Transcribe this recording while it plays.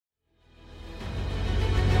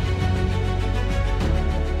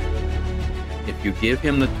If you give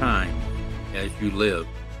him the time as you live,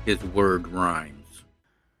 his word rhymes.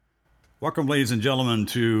 Welcome, ladies and gentlemen,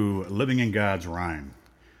 to Living in God's Rhyme,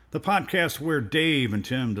 the podcast where Dave and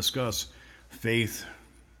Tim discuss faith,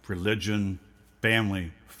 religion,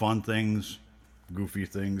 family, fun things, goofy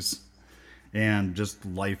things, and just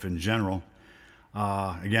life in general.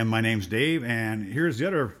 Again, my name's Dave, and here's the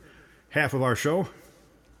other half of our show.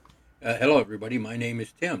 Hello, everybody. My name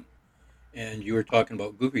is Tim, and you were talking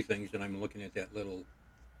about goofy things, and I'm looking at that little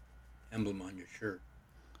emblem on your shirt.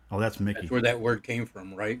 Oh, that's That's Mickey. where that word came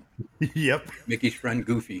from, right? Yep. Mickey's friend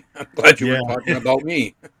Goofy. I'm glad you were Yeah. talking about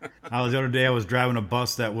me. The other day I was driving a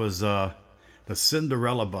bus that was the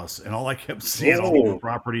Cinderella bus, and all I kept seeing all over the Oh,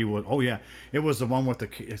 property was, oh yeah, it was the one with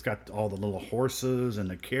it's got all the little horses and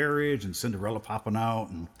the carriage and Cinderella popping out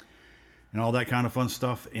and all that kind of fun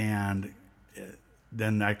stuff. And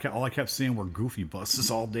then all I kept seeing were Goofy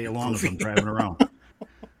buses all day long as I'm Goofy. driving around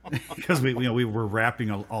because we were wrapping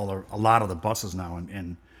a lot of the buses now,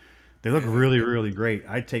 and they look Yeah. really really great.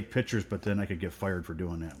 I'd take pictures, but then I could get fired for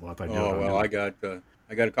doing that. Well, if I do it, Oh I'll well, do it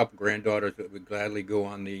I got a couple granddaughters that would gladly go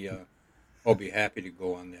on the. I'll be happy to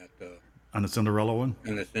go on that on the Cinderella one.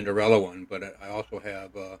 on the Cinderella one, but I also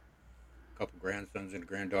have a couple grandsons and a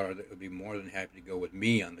granddaughter that would be more than happy to go with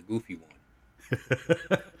me on the Goofy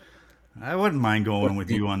I wouldn't mind going with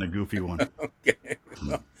one. you on the Goofy one. Okay.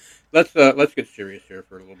 Well, let's get serious here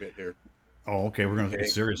for a little bit here. Oh, okay. We're gonna get Okay.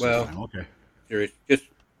 serious this Well, time. Okay. serious, just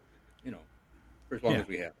you know, for as long Yeah. as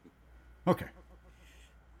we have Okay.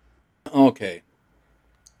 to. Okay.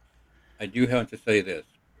 I do have to say this,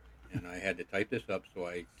 and I had to type this up so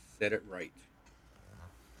I said it right.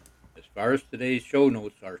 As far as today's show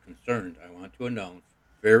notes are concerned, I want to announce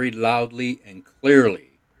very loudly and clearly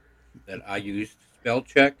that I used spell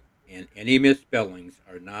check, and any misspellings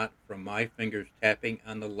are not from my fingers tapping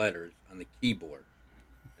on the letters on the keyboard.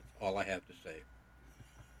 That's all I have to say.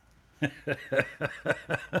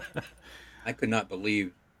 I could not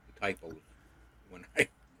believe the typos when I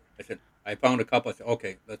said I found a couple. I said,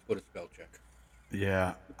 okay, let's go to spell check.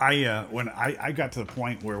 Yeah. I got to the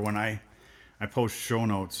point where when I post show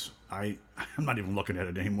notes, I'm not even looking at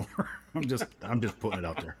it anymore. I'm just putting it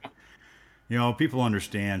out there. People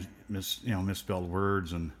understand misspelled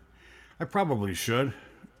words, and I probably should.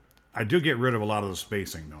 I do get rid of a lot of the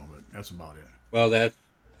spacing though, but that's about it. Well, that's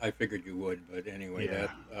I figured you would, but anyway,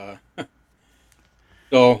 Yeah.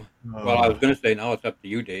 so. Well, I Uh, was going to say now it's up to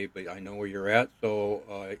you, Dave, but I know where you're at. So,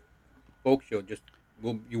 folks, you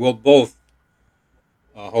will both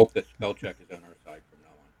hope that spell check is on our side from now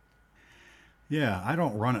on. yeah. I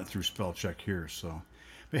don't run it through spell check here, so.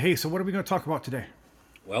 But hey, so what are we going to talk about today?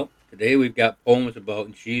 Well, today we've got poems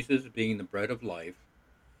about Jesus being the bread of life,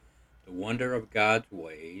 the wonder of God's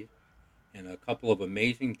ways, and a couple of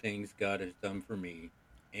amazing things God has done for me,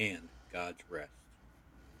 and God's rest.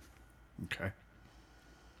 Okay.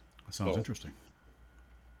 That sounds So, interesting.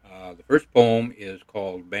 the first poem is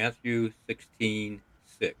called Matthew 16:6.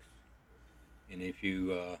 And if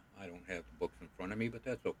you, I don't have the books in front of me, but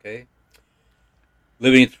that's okay.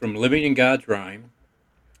 It's from Living in God's Rhyme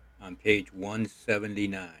on page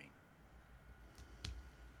 179.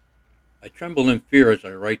 I tremble in fear as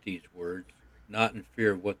I write these words, not in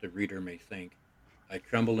fear of what the reader may think. I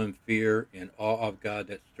tremble in fear and awe of God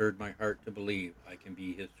that stirred my heart to believe I can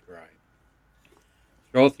be his scribe.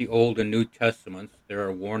 Throughout the Old and New Testaments, there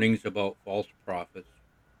are warnings about false prophets.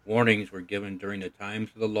 Warnings were given during the times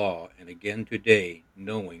of the law and again today,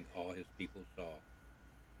 knowing all his people saw.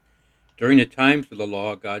 During the times of the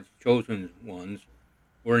law, God's chosen ones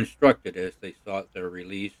were instructed as they sought their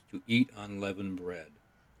release to eat unleavened bread.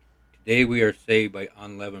 Today we are saved by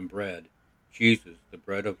unleavened bread. Jesus, the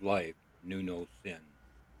bread of life, knew no sin.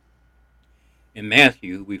 In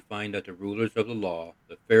Matthew, we find that the rulers of the law,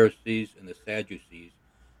 the Pharisees and the Sadducees,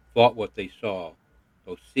 fought what they saw,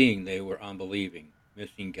 though seeing they were unbelieving,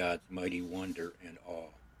 missing God's mighty wonder and awe.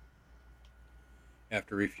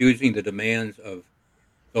 After refusing the demands of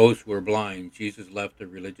those who were blind, Jesus left the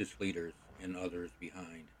religious leaders and others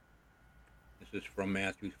behind. This is from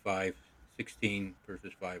Matthew 5:16,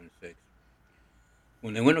 verses 5 and 6.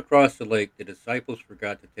 When they went across the lake, the disciples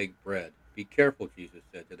forgot to take bread. Be careful, Jesus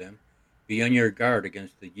said to them. Be on your guard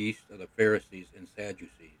against the yeast of the Pharisees and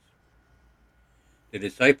Sadducees. The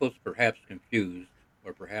disciples, perhaps confused,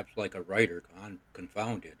 or perhaps like a writer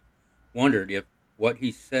confounded, wondered if what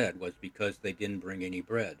he said was because they didn't bring any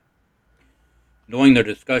bread. Knowing their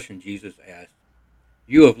discussion, Jesus asked,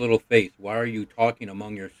 You of little faith, why are you talking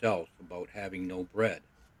among yourselves about having no bread?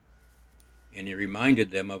 And he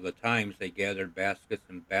reminded them of the times they gathered baskets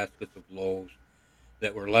and baskets of loaves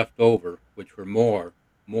that were left over, which were more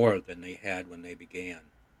than they had when they began.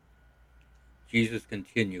 Jesus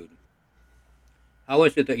continued, "How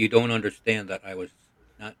is it that you don't understand that I was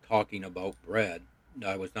not talking about bread?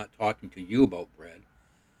 I was not talking to you about bread,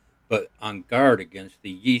 but on guard against the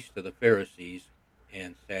yeast of the Pharisees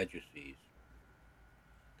and Sadducees."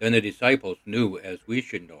 Then the disciples knew, as we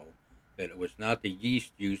should know, that it was not the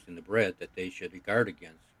yeast used in the bread that they should guard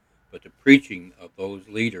against, but the preaching of those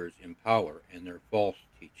leaders in power and their false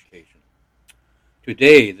teaching.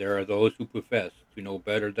 Today there are those who profess to know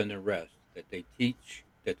better than the rest, that they teach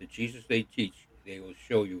that the Jesus they teach they will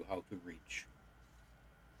show you how to reach.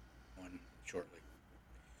 On shortly.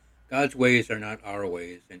 God's ways are not our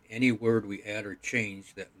ways, and any word we add or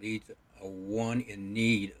change that leads a one in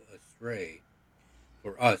need astray,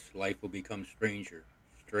 for us life will become stranger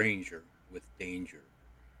with danger.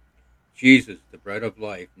 Jesus, the bread of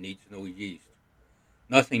life, needs no yeast.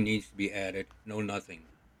 Nothing needs to be added, no nothing.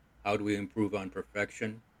 How do we improve on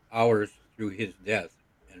perfection? Ours through his death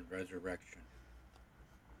and resurrection.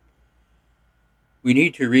 We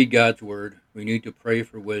need to read God's word. We need to pray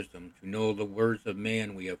for wisdom, to know the words of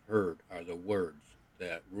man we have heard are the words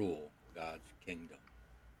that rule God's kingdom.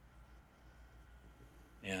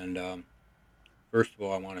 And first of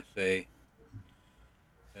all, I want to say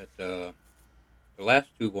that the last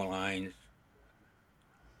two lines,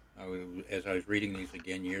 as I was reading these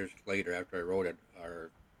again years later after I wrote it,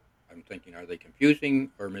 I'm thinking, are they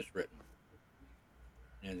confusing or miswritten?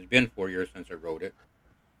 And it's been 4 years since I wrote it.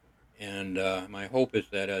 And my hope is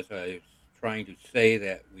that as I was trying to say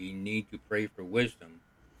that we need to pray for wisdom,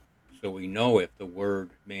 so we know if the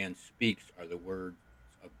word man speaks are the words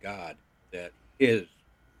of God, that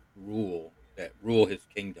rule his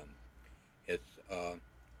kingdom. It's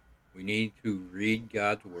we need to read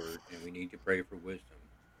God's word, and we need to pray for wisdom.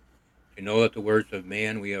 To know that the words of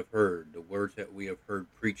man we have heard, the words that we have heard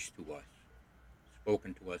preached to us,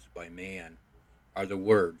 spoken to us by man, are the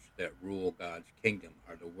words that rule God's kingdom,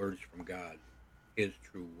 are the words from God, his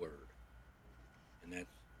true word. And that's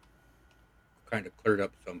kind of cleared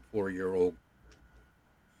up some 4-year-old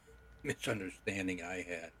misunderstanding I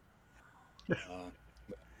had.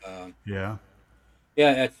 Yeah.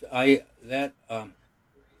 Yeah,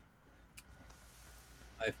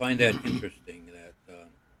 I find that interesting that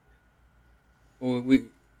well,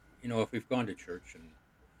 if we've gone to church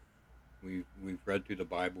and we've read through the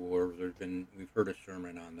Bible, or we've heard a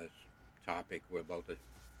sermon on this topic about the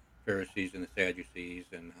Pharisees and the Sadducees,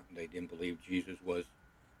 and they didn't believe Jesus was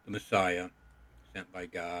the Messiah sent by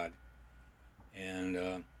God,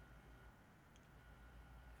 and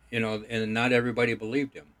and not everybody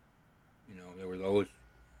believed him. There were those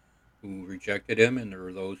who rejected him, and there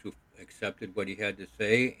were those who accepted what he had to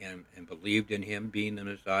say and believed in him being the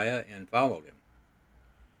Messiah and followed him.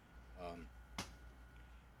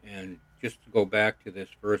 And just to go back to this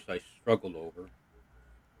verse I struggled over,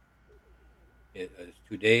 it is,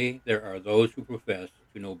 today there are those who profess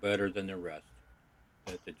to know better than the rest,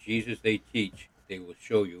 that the Jesus they teach they will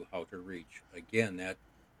show you how to reach. Again, that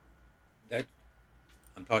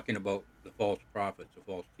I'm talking about the false prophets, the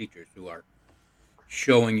false teachers who are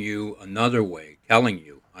showing you another way, telling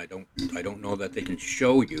you. I don't know that they can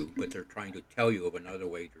show you, but they're trying to tell you of another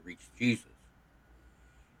way to reach Jesus.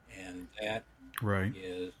 And that Right.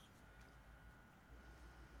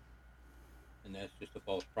 and that's just a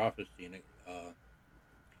false prophecy, and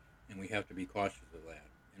we have to be cautious of that.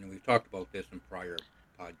 And we've talked about this in prior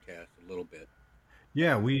podcasts a little bit.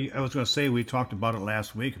 Yeah, I was going to say we talked about it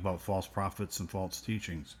last week about false prophets and false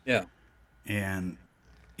teachings. Yeah. And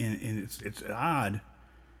it's odd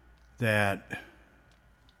that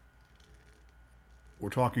we're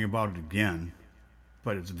talking about it again,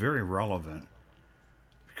 but it's very relevant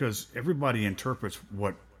because everybody interprets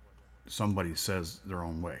what somebody says their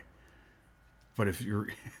own way. But if you're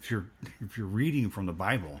reading from the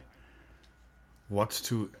Bible,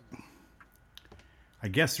 I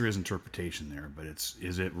guess there is interpretation there, but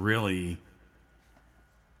is it really?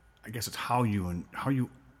 I guess it's how you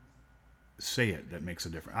say it that makes a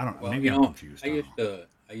difference. I don't. Well, maybe I'm confused. I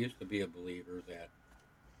used to be a believer that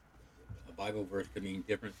a Bible verse could mean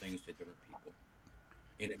different things to different people,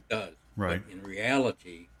 and it does. Right. But in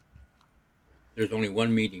reality, there's only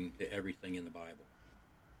one meaning to everything in the Bible.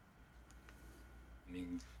 I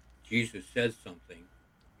mean, Jesus said something,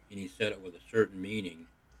 and he said it with a certain meaning,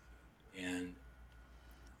 and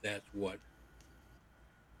that's what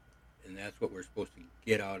we're supposed to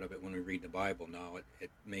get out of it when we read the Bible. Now, it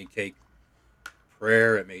may take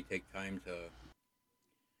prayer, it may take time to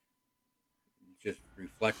just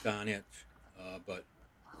reflect on it, but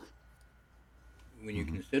when you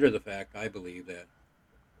consider the fact, I believe that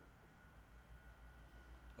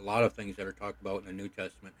a lot of things that are talked about in the New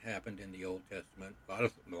Testament happened in the Old Testament.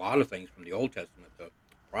 A lot of things from the Old Testament, the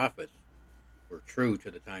prophets, were true to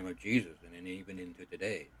the time of Jesus and then even into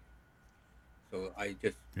today. So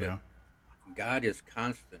but Yeah. God is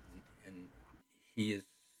constant, and He is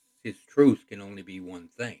His truth can only be one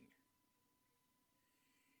thing.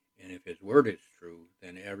 And if His word is true,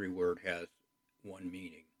 then every word has one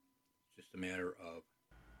meaning. It's just a matter of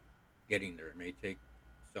getting there. It may take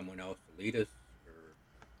someone else to lead us, or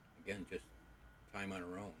again, just time on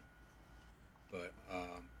our own. But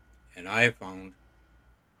and I have found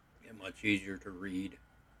it much easier to read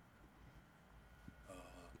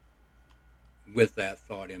with that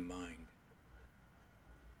thought in mind.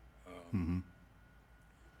 Mm-hmm.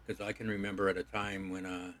 Because I can remember at a time when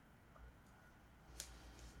it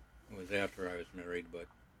was after I was married, but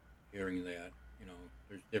hearing that,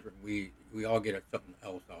 there's different. We all get something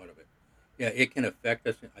else out of it. Yeah, it can affect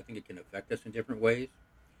us. I think it can affect us in different ways.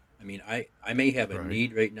 I mean, I may have a Right.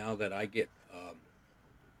 need right now that I get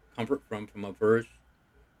comfort from a verse,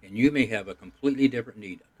 and you may have a completely different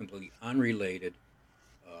need, completely unrelated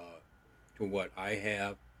uh, to what I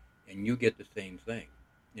have, and you get the same thing.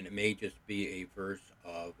 And it may just be a verse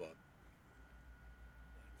of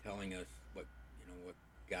telling us what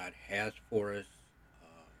God has for us,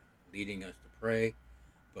 uh, leading us to pray.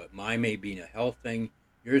 But mine may be a health thing.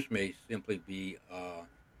 Yours may simply be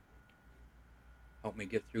help me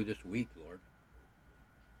get through this week, Lord.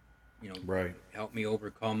 You know, Right. help me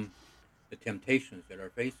overcome the temptations that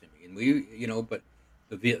are facing me. And but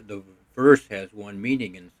the verse has one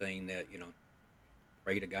meaning in saying that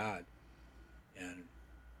pray to God and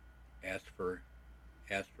ask for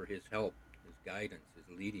His help, His guidance,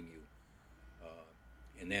 His leading you.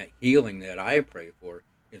 And that healing that I pray for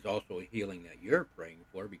is also a healing that you're praying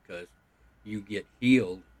for, because you get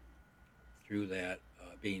healed through that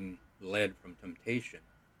being led from temptation,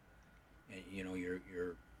 and you're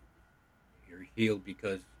healed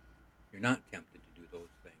because you're not tempted to do those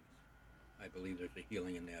things. I believe there's a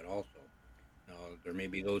healing in that also. Now, there may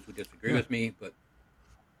be those who disagree Yeah. with me, but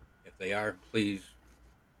if they are, please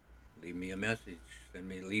leave me a message.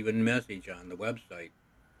 Leave a message on the website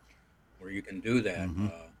where you can do that. Mm-hmm.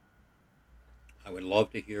 I would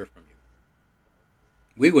love to hear from you.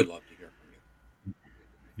 We would love to hear from you.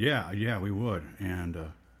 Yeah. Yeah. We would, and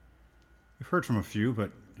we've heard from a few,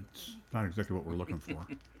 but it's not exactly what we're looking for.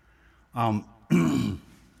 Um,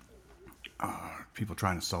 People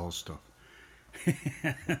trying to sell us stuff,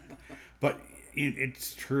 but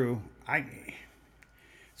it's true.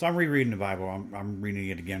 I'm rereading the Bible. I'm reading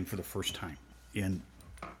it again for the first time in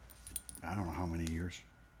I don't know how many years.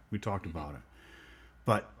 We talked Mm-hmm. about it,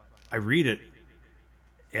 but I read it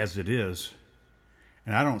as it is,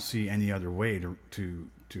 and I don't see any other way to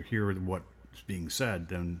hear what's being said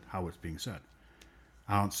than how it's being said.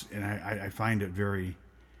 I find it very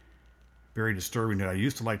very disturbing that I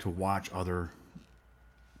used to like to watch other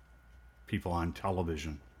people on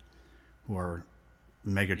television who are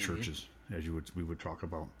mega Mm-hmm. churches, as we would talk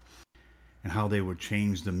about, and how they would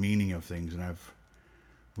change the meaning of things. And I've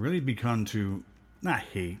really begun to not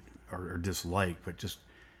hate or dislike, but just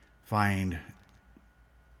find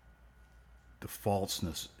the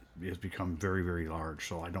falseness has become very, very large.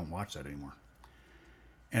 So I don't watch that anymore.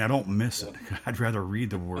 And I don't miss it. Yep. I'd rather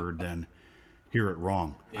read the word than hear it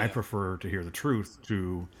wrong. I Yeah. prefer to hear the truth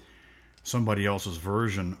to somebody else's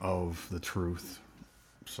version of the truth.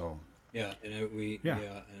 So, Yeah. And yeah.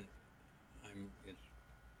 and I'm it's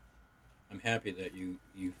I'm happy that you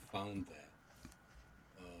found that.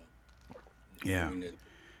 I Yeah. mean,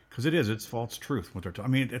 Because it's false truth. I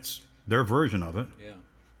mean, it's their version of it, yeah.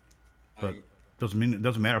 but I it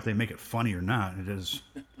doesn't matter if they make it funny or not. It is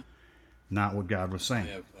not what God was I saying.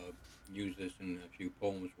 have used this in a few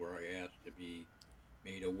poems where I ask to be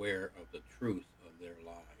made aware of the truth of their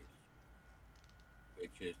lies,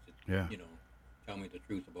 which is to Yeah. you know tell me the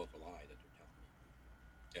truth about the lie that they're telling me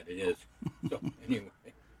that it is. So anyway,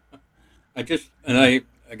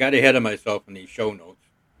 I got ahead of myself in these show notes,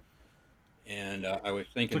 and I was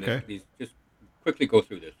It's thinking this okay. these just quickly go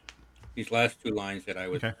through these last two lines that I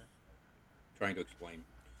was Okay. trying to explain.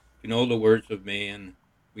 To know the words of man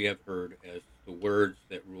we have heard as the words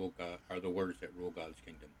that rule God are the words that rule God's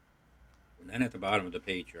kingdom. And then at the bottom of the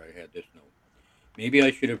page here I had this note. Maybe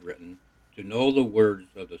I should have written, to know the words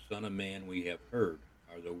of the Son of Man we have heard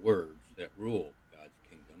are the words that rule God's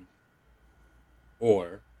kingdom.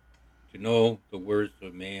 Or to know the words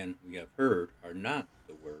of man we have heard are not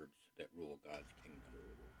the words that rule God's kingdom.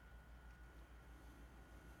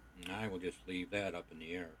 And I will just leave that up in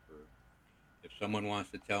the air for if someone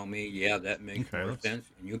wants to tell me, yeah, that makes Okay. more Let's. sense.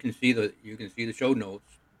 And you can see the show notes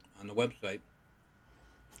on the website.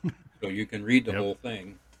 So you can read the Yep. whole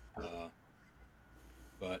thing,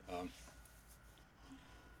 but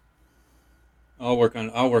I'll work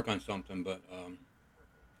on something. But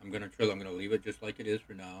I'm gonna leave it just like it is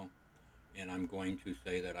for now, and I'm going to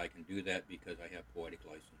say that I can do that because I have poetic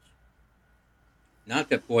license. Not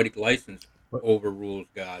that poetic license But overrules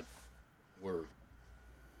God's word.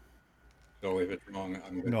 So if it's wrong,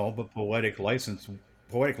 I'm good. no, but poetic license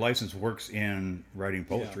works in writing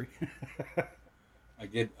Yeah, poetry. I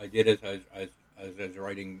did as I was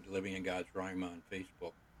writing "Living in God's Rhyme" on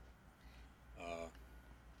Facebook, uh,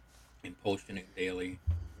 and posting it daily.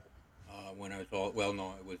 When I was all well,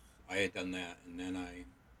 no, it was I had done that, and then I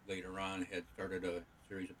later on had started a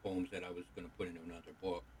series of poems that I was going to put into another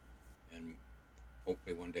book, and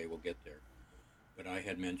hopefully one day we'll get there. But I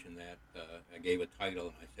had mentioned that I gave a title,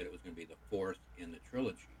 and I said it was going to be the fourth in the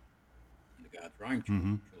trilogy, in the God's Rhyme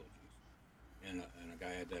Hmm. trilogies. And a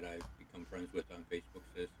guy that I've become friends with on Facebook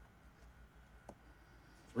says,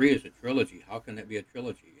 three is a trilogy. How can that be a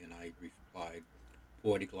trilogy? And I replied,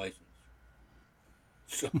 poetic license.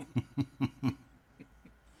 So, yeah,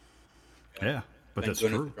 Yeah, but thank that's goodness the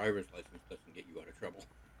true. driver's license doesn't get you out of trouble.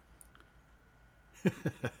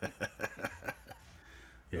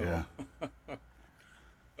 Yeah.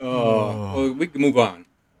 So, oh, Oh, well, we can move on.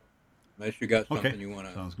 Unless you got okay. something you want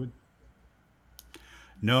to. Sounds good.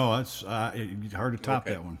 No, that's it's hard to top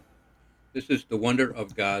Okay. that one. This is the wonder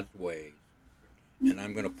of God's ways. And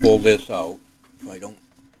I'm going to pull this out if I don't.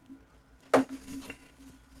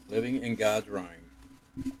 Living in God's Rhyme.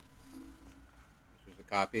 This is a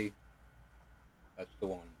copy. That's the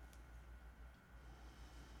one.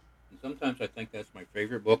 And sometimes I think that's my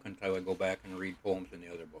favorite book until I go back and read poems in the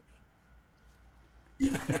other books.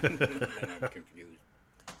 Then I'm confused.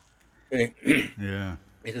 Okay. Yeah.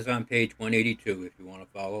 This is on page 182 if you want to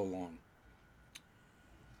follow along.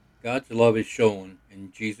 God's love is shown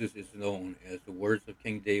and Jesus is known as the words of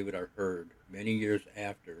King David are heard many years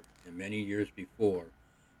after and many years before,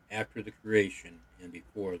 after the creation and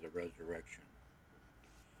before the resurrection.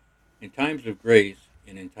 In times of grace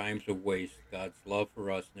and in times of waste, God's love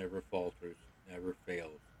for us never falters, never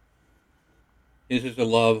fails. His is a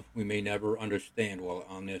love we may never understand while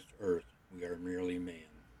on this earth we are merely man.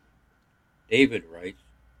 David writes,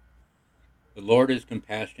 the Lord is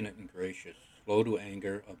compassionate and gracious, slow to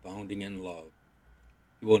anger, abounding in love.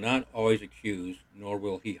 He will not always accuse, nor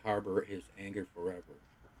will he harbor his anger forever.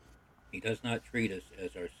 He does not treat us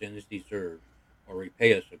as our sins deserve, or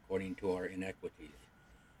repay us according to our iniquities.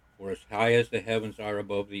 For as high as the heavens are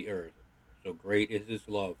above the earth, so great is his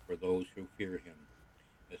love for those who fear him.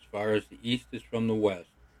 As far as the east is from the west,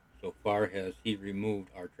 so far has he removed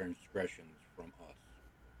our transgressions from us.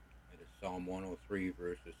 That is Psalm 103,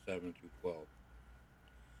 verses 7 through 12.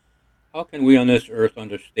 How can we on this earth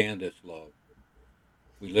understand this love?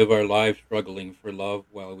 We live our lives struggling for love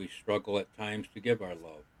while we struggle at times to give our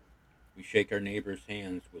love. We shake our neighbor's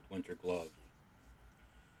hands with winter gloves.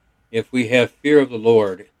 If we have fear of the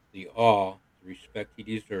Lord, the awe, the respect he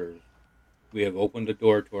deserves, we have opened the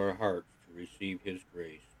door to our hearts to receive his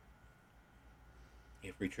grace.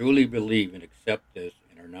 If we truly believe and accept this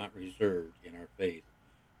and are not reserved in our faith,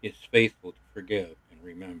 he is faithful to forgive and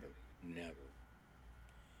remember never.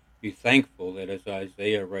 Be thankful that as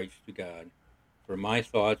Isaiah writes to God, for my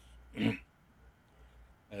thoughts,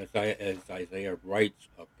 as Isaiah writes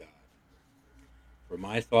of God, for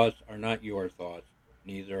my thoughts are not your thoughts,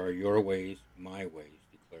 neither are your ways my ways,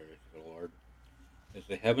 declares the Lord. As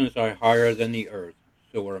the heavens are higher than the earth,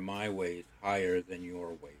 so are my ways higher than your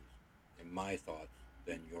ways, and my thoughts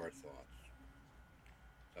than your thoughts.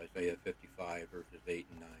 It's Isaiah 55, verses 8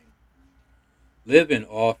 and 9. Live in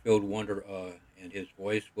awe-filled wonder, and his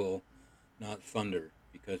voice will not thunder,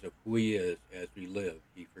 because of who he is. As we live,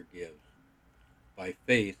 he forgives. By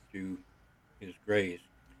faith, through his grace,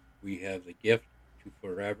 we have the gift to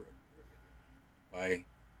forever. By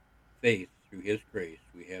faith, through his grace,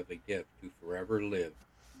 we have the gift to forever live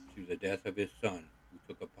through the death of his Son, who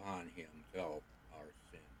took upon himself our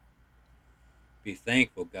sin. Be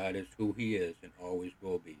thankful God is who he is and always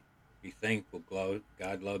will be. Be thankful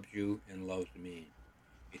God loves you and loves me.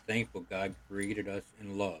 Be thankful God created us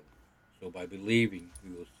in love, so by believing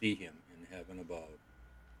we will see him in heaven above.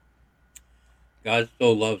 God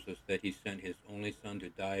so loves us that he sent his only Son to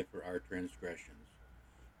die for our transgressions.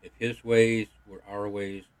 If his ways were our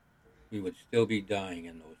ways, we would still be dying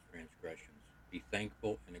in those transgressions. Be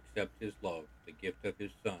thankful and accept his love, the gift of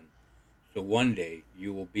his Son, so one day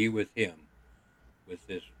you will be with him with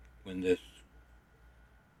this when this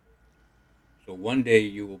so one day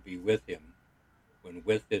you will be with him when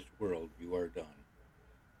with this world you are done.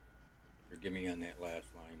 Forgive me on that last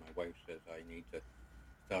line. My wife says I need to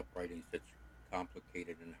stop writing such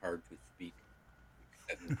complicated and hard to speak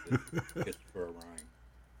sentences just for a rhyme.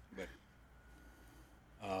 But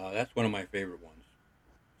that's one of my favorite ones.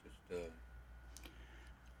 Just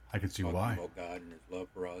I can see talking why. about God and His love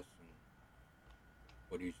for us and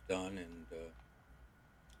what He's done, and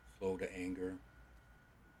slow to anger,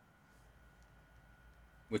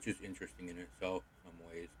 which is interesting in itself in some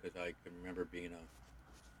ways, because I can remember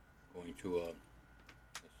going to a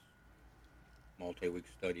multi-week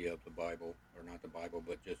study of the Bible, or not the Bible,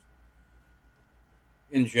 but just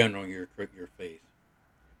in general your faith,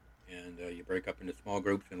 and you break up into small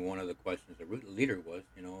groups. And one of the questions the leader was,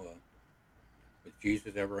 was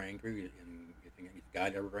Jesus ever angry, and you think is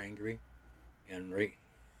God ever angry? And right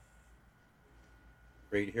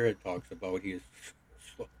here it talks about he is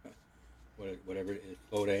slow, whatever it is,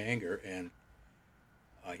 slow to anger, and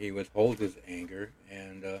he withholds his anger.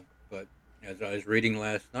 And but as I was reading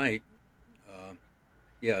last night,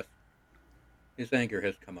 yes, his anger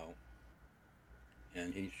has come out,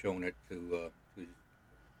 and he's shown it to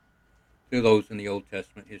those in the Old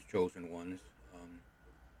Testament, his chosen ones.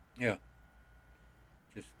 Yeah,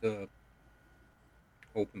 just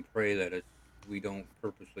hope and pray that we don't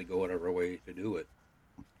purposely go out of our way to do it.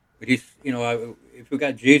 But if we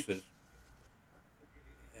got Jesus,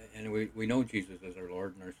 and we know Jesus as our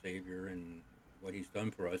Lord and our Savior, and what He's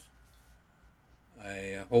done for us,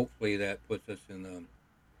 hopefully that puts us in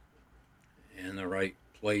the right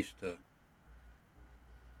place to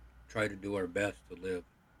try to do our best to live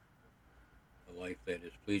a life that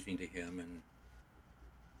is pleasing to Him. And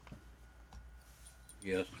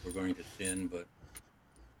yes, we're going to sin, but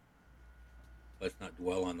let's not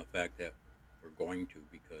dwell on the fact that we're going to,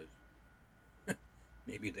 because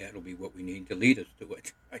maybe that'll be what we need to lead us to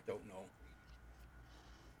it. I don't know.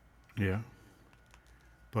 Yeah.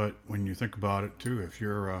 But when you think about it too, if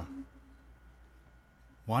you're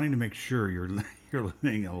wanting to make sure you're you're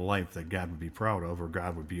living a life that God would be proud of or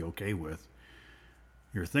God would be okay with,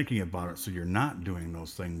 you're thinking about it so you're not doing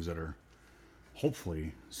those things that are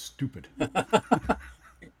hopefully stupid.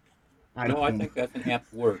 I think that's an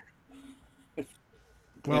apt word. If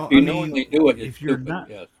Well, I you mean, knowingly do it, it's if you're stupid. not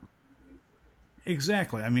Yes.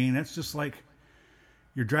 exactly, I mean, that's just like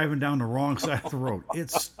you're driving down the wrong side of the road.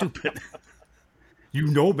 It's stupid. You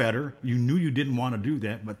know better. You knew you didn't want to do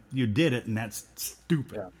that, but you did it, and that's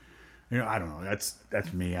stupid. Yeah. I don't know.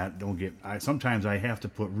 That's me. I don't get. I sometimes I have to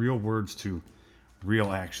put real words to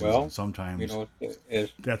real actions, and Well, sometimes as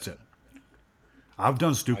that's it. I've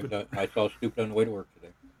done stupid. I saw stupid on the way to work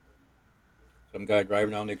today. Some guy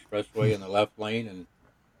driving down the expressway in the left lane, and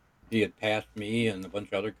he had passed me and a bunch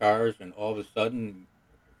of other cars, and all of a sudden,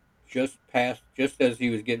 just as he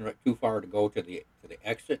was getting too far to go to the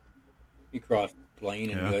exit, he crossed the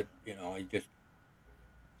lane. And Yeah, good, he just,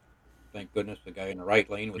 thank goodness the guy in the right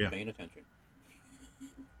lane was yeah, paying attention.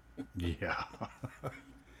 yeah,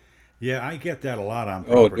 yeah. I get that a lot on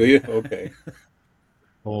Oh, do property. you? Okay.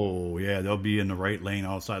 Oh yeah, they'll be in the right lane.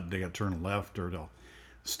 All of a sudden they got to turn left, or they'll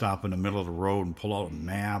stop in the middle of the road and pull out a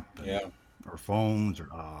map and Yeah. or phones, or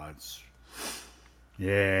it's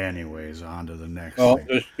yeah. Anyways, on to the next Well,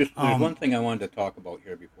 thing. there's one Um, thing I wanted to talk about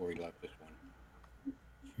here before we left this one,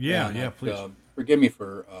 yeah, and yeah. that's Please. forgive me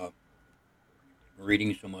for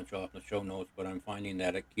reading so much off the show notes, but I'm finding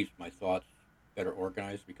that it keeps my thoughts better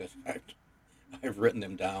organized, because I've written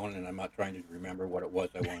them down, and I'm not trying to remember what it was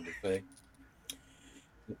I wanted to say.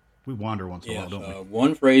 We wander once in a while, Yes, don't we?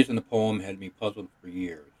 one phrase in the poem had me puzzled for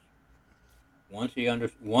years. Once I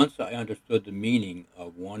understood the meaning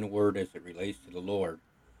of one word as it relates to the Lord,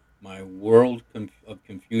 my world of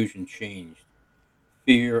confusion changed.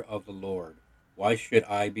 Fear of the Lord. Why should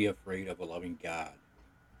I be afraid of a loving God?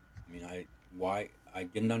 I mean, why I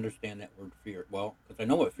didn't understand that word fear. Well, because I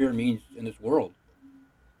know what fear means in this world.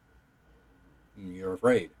 You're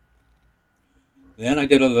afraid. Then I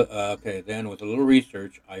did okay. Then with a little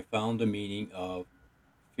research, I found the meaning of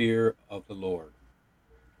fear of the Lord.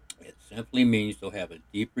 It simply means to have a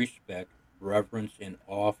deep respect, reverence, and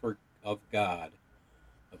awe of God,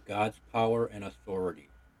 of God's power and authority.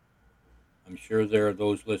 I'm sure there are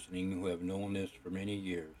those listening who have known this for many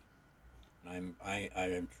years, and I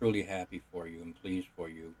am truly happy for you and pleased for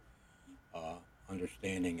you, uh,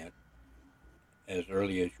 understanding it as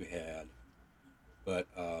early as you had. But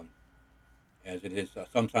as it is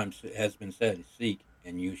sometimes it has been said, seek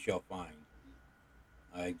and you shall find.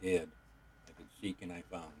 I did. I did seek and I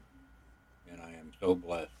found, and I am so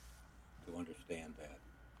blessed to understand that.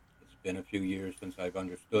 It's been a few years since I've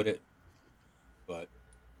understood it, but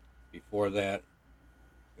before that,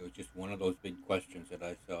 it was just one of those big questions that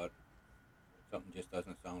I thought something just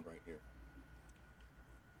doesn't sound right here.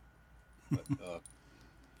 But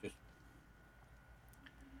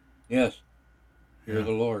Yes, fear Yeah.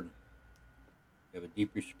 the Lord. Have a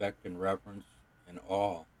deep respect and reverence and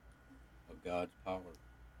awe of God's power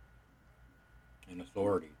and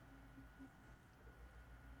authority.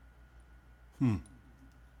 Hmm.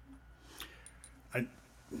 I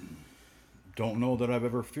don't know that I've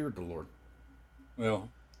ever feared the Lord. Well,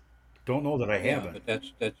 Don't know that I yeah, haven't. but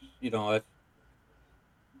that's that's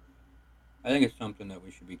I think it's something that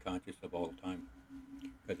we should be conscious of all the time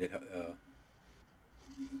because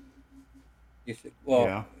you see, well,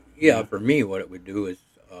 Yeah. yeah, Yeah. for me, what it would do is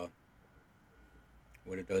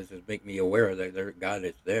what it does is make me aware that God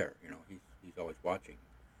is there. He's always watching.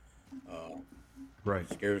 Uh, Right.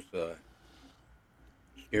 it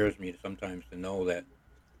scares me sometimes to know that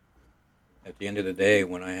at the end of the day,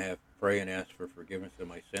 when I have to pray and ask for forgiveness of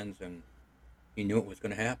my sins, and He knew it was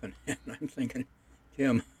going to happen, and I'm thinking,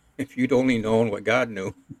 Tim, if you'd only known what God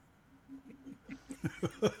knew,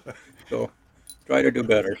 so try to do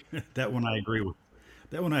better. That one I agree with.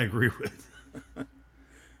 That one I agree with.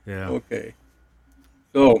 Yeah. Okay,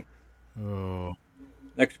 so Oh.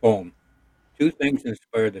 next poem. Two things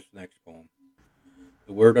inspire this next poem: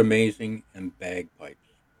 the word amazing and bagpipes.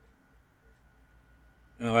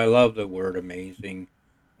 I love the word amazing,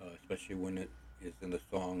 especially when it is in the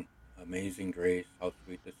song Amazing Grace, how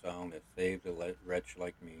sweet the sound that saved a wretch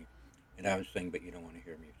like me. And I would sing, but you don't want to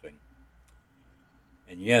hear me sing.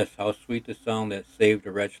 And yes, how sweet the sound that saved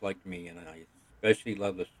a wretch like me. And I especially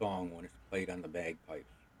love the song when it's played on the bagpipes.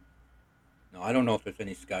 Now, I don't know if there's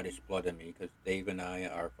any Scottish blood in me because Dave and I,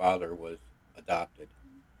 our father was adopted.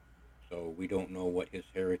 So we don't know what his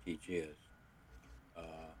heritage is. Uh,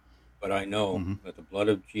 but I know Hmm. that the blood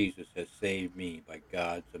of Jesus has saved me by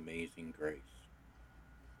God's amazing grace.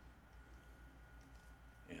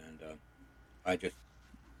 And I just,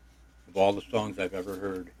 of all the songs I've ever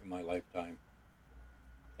heard in my lifetime,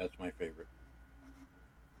 that's my favorite.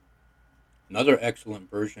 Another excellent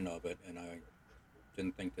version of it, and I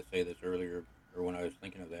didn't think to say this earlier or when I was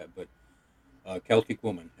thinking of that, but Celtic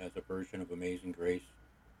Woman has a version of Amazing Grace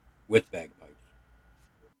with bagpipes.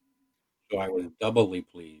 So I was doubly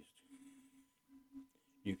pleased.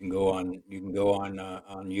 You can go on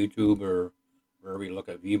YouTube or wherever you look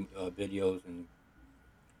at videos and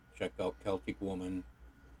check out Celtic Woman,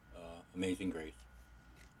 Amazing Grace,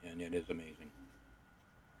 and it is amazing.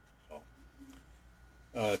 So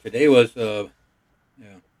today was yeah.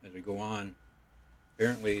 As we go on,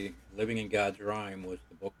 apparently, Living in God's Rhyme was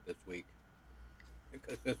the book this week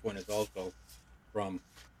because this one is also from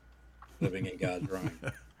Living in God's Rhyme.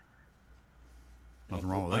 Nothing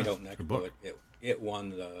We'll wrong with find that. out It's a good next. So book. it won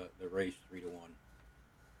the race 3-1.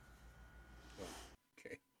 So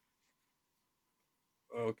okay,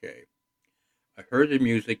 okay. I heard the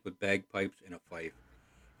music with bagpipes and a fife,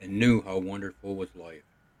 and knew how wonderful was life.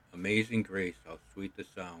 Amazing grace, how sweet the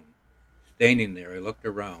sound. Standing there, I looked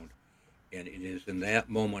around, and it is in that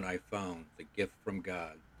moment I found the gift from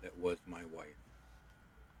God that was my wife.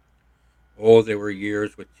 Oh, there were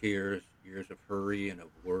years with tears, years of hurry and of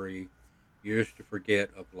worry, years to forget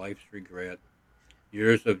of life's regret,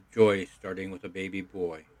 years of joy starting with a baby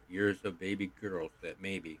boy, years of baby girls that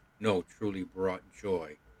maybe, no, truly brought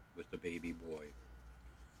joy with the baby boy.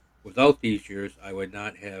 Without these years, I would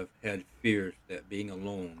not have had fears that being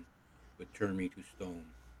alone would turn me to stone.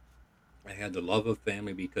 I had the love of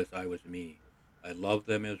family because I was me. I loved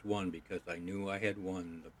them as one because I knew I had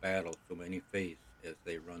won the battle so many face as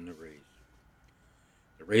they run the race.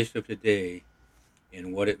 The race of today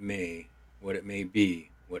and what it may be,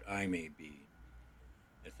 what I may be.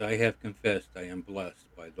 As I have confessed, I am blessed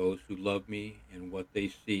by those who love me and what they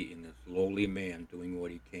see in this lowly man doing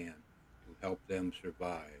what he can to help them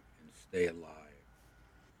survive and stay alive.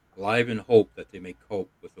 Alive in hope that they may cope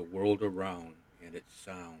with the world around and its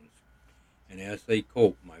sounds. And as they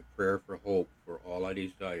cope, my prayer for hope for all I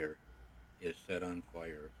desire is set on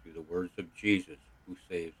fire through the words of Jesus who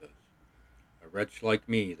saves us. A wretch like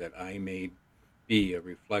me, that I may be a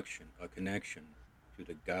reflection, a connection to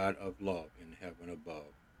the God of love in heaven above.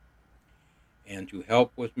 And to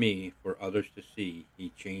help with me for others to see,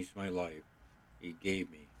 he changed my life. He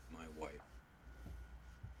gave me my wife.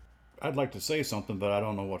 I'd like to say something, but I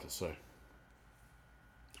don't know what to say.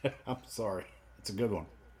 I'm sorry. It's a good one.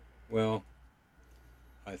 Well,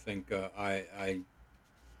 I think I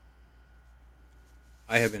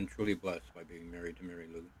have been truly blessed by being married to Mary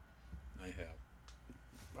Lou. I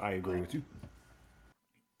have. I agree with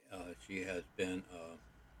Uh, you. she has been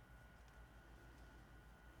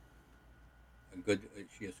a good.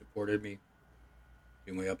 She has supported me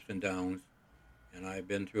through my ups and downs, and I've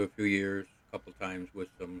been through a few years, a couple times with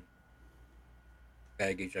some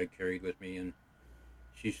baggage I carried with me, and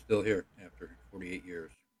she's still here after 48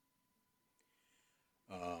 years.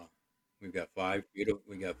 Uh, we got five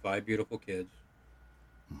beautiful kids,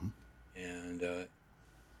 Hmm. and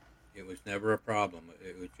it was never a problem.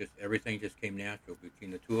 It was just everything just came natural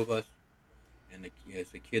between the two of us, and as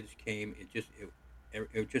the kids came, it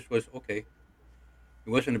just was okay.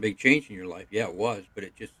 It wasn't a big change in your life, yeah, it was, but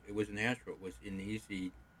it was natural. It was an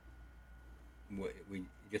easy. We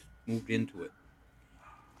just moved into it,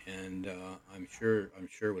 and I'm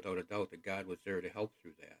sure without a doubt that God was there to help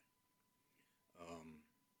through that. Um,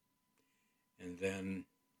 and then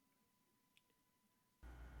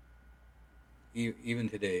even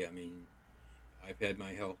today, I mean, I've had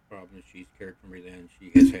my health problems. She's cared for me then.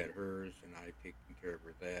 She has had hers, and I've taken care of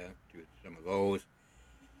her that through some of those.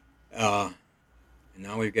 Uh, and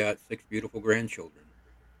now we've got six beautiful grandchildren.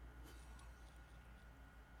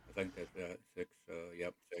 I think that's that six.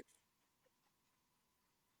 Yep, six.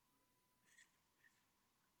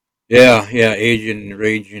 Yeah, yeah.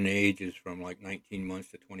 Ranging age is from like 19 months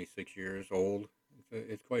to 26 years old.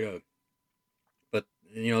 It's quite a. But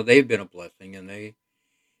they've been a blessing,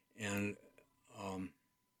 and um,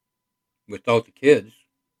 without the kids,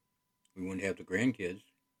 we wouldn't have the grandkids,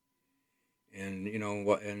 and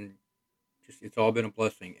what, and just it's all been a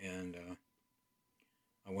blessing, and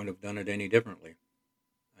I wouldn't have done it any differently.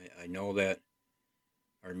 I know that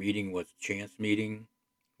our meeting was a chance meeting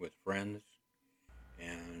with friends,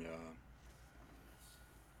 and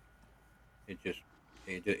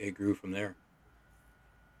it grew from there.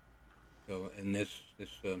 So, and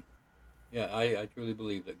yeah, I truly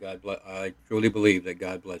believe that I truly believe that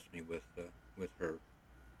God blessed me with her,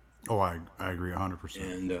 Oh, I agree 100%.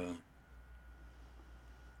 and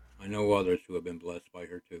I know others who have been blessed by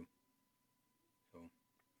her too. So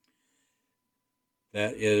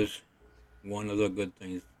that is one of the good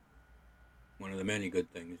things, one of the many good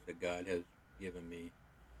things that God has given me.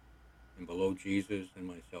 And below Jesus and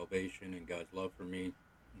my salvation and God's love for me,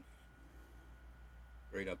 it's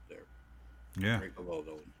right up there, Yeah. right below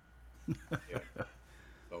those. Yeah.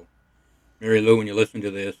 So, Mary Lou, when you listen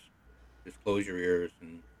to this, just close your ears,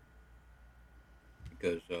 and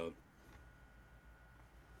because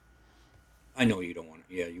I know you don't want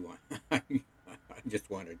to. Yeah, you want. I just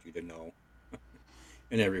wanted you to know,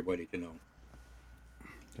 and everybody to know.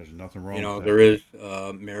 There's nothing wrong with that. There is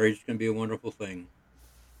marriage can be a wonderful thing,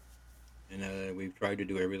 and we've tried to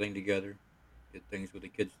do everything together. Did things with the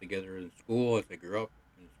kids together in school as they grew up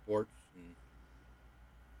in sports, and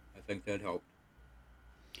I think that helped.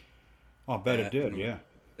 I'll bet it That did, and yeah.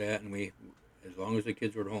 that and we, as long as the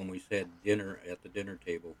kids were at home, we sat dinner at the dinner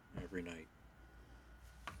table every night.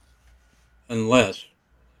 Unless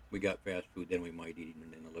we got fast food, then we might eat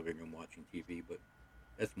in the living room watching TV. But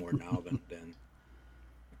that's more now than then.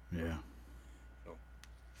 Yeah. So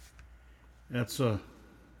That's a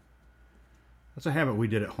that's a habit we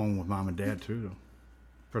did at home with mom and dad too, though,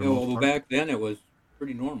 for the yeah, most well, part. back then it was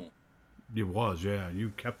pretty normal. It was, yeah. You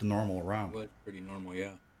kept the normal It around. was pretty normal,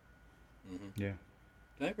 yeah. hmm Yeah.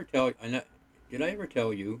 Did I ever tell? Did I ever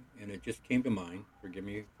tell you? And it just came to mind. Forgive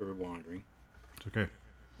me for wandering. It's okay.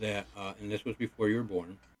 That and this was before you were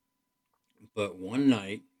born. But one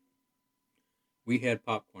night we had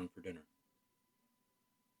popcorn for dinner.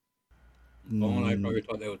 And Paul and I Mm, probably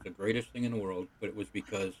thought that was the greatest thing in the world, but it was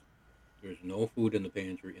because there's no food in the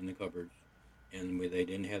pantry, in the cupboards, and they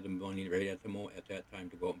didn't have the money right at that time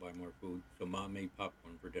to go out and buy more food. So Mom made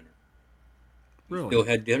popcorn for dinner. We really? still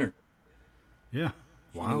had dinner. Yeah.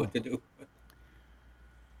 She knew Wow. what to do.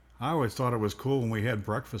 I always thought it was cool when we had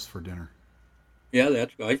breakfast for dinner.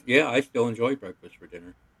 Yeah, I still enjoy breakfast for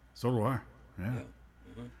dinner. So do I. Yeah. Yeah.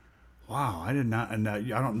 uh Wow. I did not, and I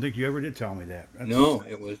don't think you ever did tell me that. That's, No,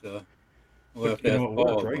 it was. We'll have but to you know ask it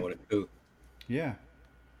worked, Paul right? about it too. Yeah.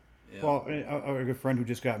 Yeah. Well, a good friend who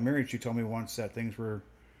just got married, she told me once that things were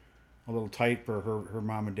a little tight for her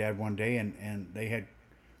mom and dad one day, and they had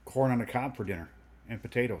corn on the cob for dinner and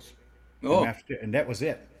potatoes and Oh, and that was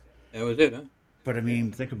it. that was it, huh? But I Yeah.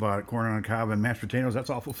 mean, think about it: corn on the cob and mashed potatoes. That's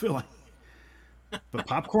all fulfilling. But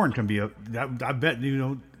popcorn can be I bet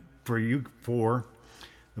for you four,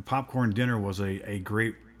 the popcorn dinner was a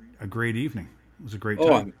great evening. It was a great Oh,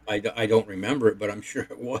 time. I don't remember it, but I'm sure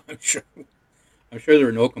it was. I'm sure there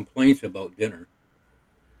were no complaints about dinner.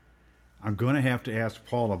 I'm going to have to ask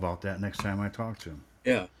Paul about that next time I talk to him.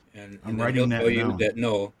 Yeah, and I'm then he'll writing tell that you down. that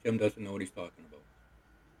no, Tim doesn't know what he's talking about.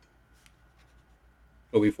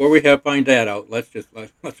 So before we have find that out, let's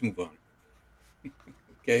move on.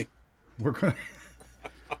 Okay, We're going to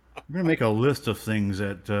we're going to make a list of things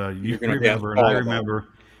that you you're gonna ask remember and I Paul about. remember,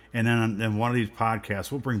 and then on one of these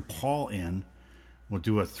podcasts, we'll bring Paul in. We'll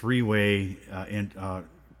do a three-way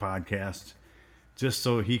podcast just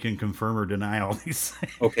so he can confirm or deny all these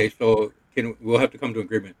things. Okay, so we'll have to come to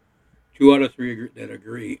agreement. 2 out of 3 that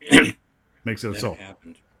agree. Makes it Then so. it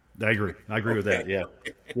happened. I agree with that. Okay. Yeah.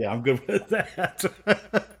 Yeah, I'm good with that.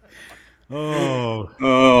 Oh,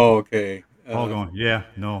 Oh, okay. all going, yeah,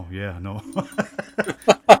 no, yeah, no.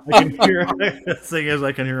 I can hear the thing is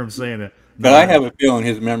I can hear him saying it. But No, I I have a feeling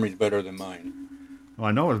his memory's better than mine. well,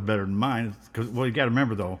 I know it's better than mine because well, you got to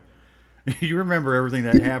remember though, you remember everything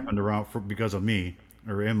that happened around because of me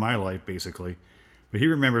or in my life basically, but he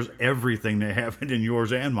remembers everything that happened in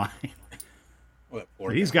yours and mine. Oh, that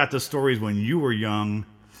poor He's guy. got the stories when you were young,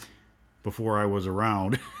 before I was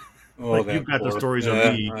around. Oh, Like you've that got the poor. stories of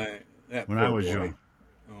me That when I poor was boy. young.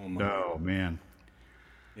 Oh my. Oh man.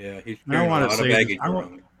 Yeah, he's And I carrying a want to lot of say this. baggage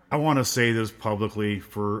around. I want to say this publicly.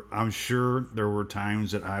 For I'm sure there were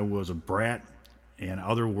times that I was a brat, and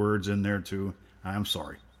other words in there too. I'm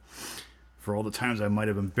sorry for all the times I might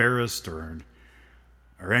have embarrassed or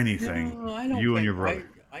anything. No, I don't You and think your brother.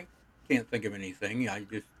 I can't think of anything.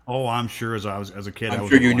 Oh, I'm sure as a kid I I'm was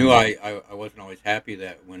sure a you knew whiner. I wasn't always happy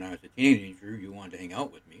that when I was a teenager you wanted to hang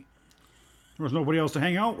out with me. There was nobody else to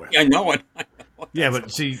hang out with. Yeah, I know it. I know Yeah, that's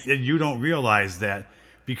but see, you don't realize that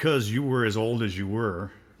because you were as old as you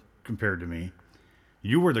were compared to me,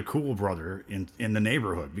 you were the cool brother in the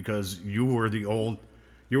neighborhood because you were the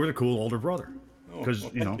cool older brother. oh Because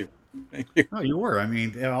well, thank you, thank you. no, you were. I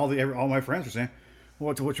mean, yeah, all my friends were saying,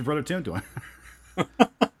 well, what's your brother Tim doing?"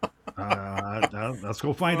 Let's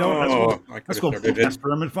go find out. Oh, Let's go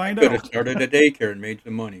pester him and I find could have out. started a daycare and made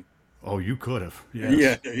some money. Oh, you could have. Yeah,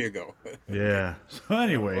 Yes. there you go. Okay, Yeah. So, well,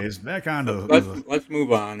 anyways, back on to let's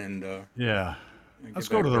move on and yeah. Let's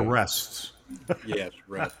get go to back the to rests yes,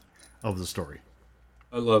 rest. of the story.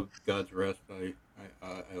 I love God's rest. I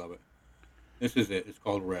love it. This is it. It's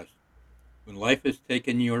called rest. When life has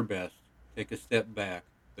taken your best, take a step back,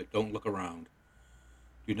 but don't look around.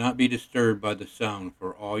 Do not be disturbed by the sound,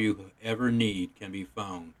 for all you ever need can be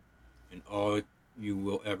found, and you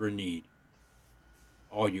will ever need,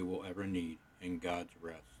 all you will ever need in God's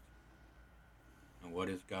rest. And what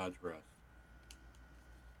is God's rest?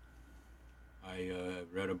 I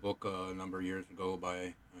read a book a number of years ago by,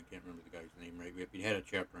 I can't remember the guy's name right, but he had a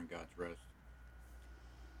chapter on God's rest.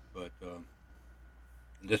 But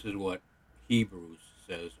this is what Hebrews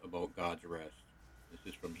says about God's rest.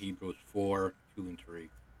 This is from Hebrews 4, 2 and 3.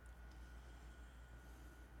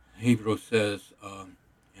 Hebrews says,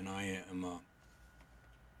 and I've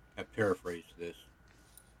paraphrased this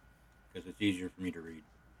because it's easier for me to read.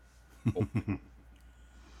 Hopefully.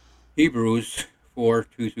 Hebrews 4,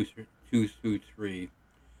 2 through 3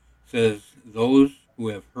 says, those who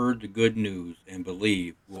have heard the good news and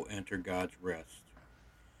believe will enter God's rest.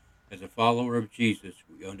 As a follower of Jesus,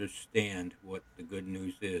 we understand what the good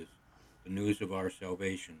news is, the news of our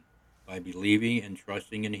salvation. By believing and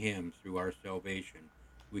trusting in Him through our salvation,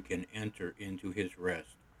 we can enter into His rest.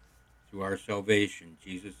 Through our salvation,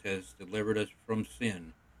 Jesus has delivered us from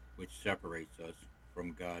sin, which separates us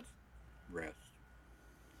from God's rest.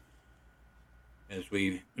 As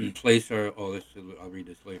we place I'll read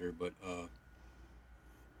this later, but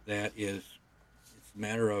that is, it's a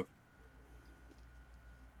matter of,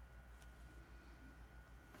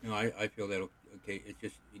 I feel that, okay, it's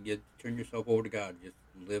just, turn yourself over to God, just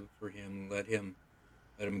live for Him, let Him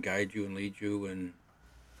guide you and lead you, and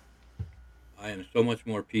I am so much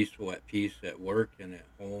more at peace at work and at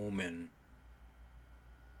home, and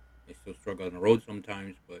I still struggle on the road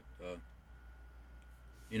sometimes, but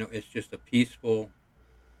it's just a peaceful,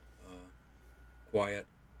 quiet,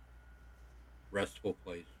 restful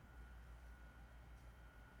place,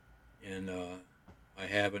 and I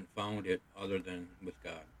haven't found it other than with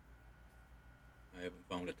God. I haven't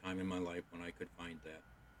found a time in my life when I could find that.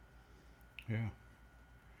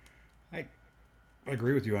 Yeah. I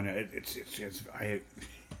agree with you on that. It's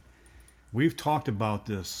we've talked about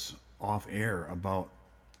this off air about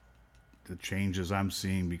the changes I'm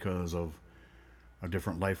seeing because of a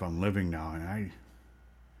different life I'm living now, and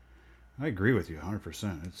I agree with you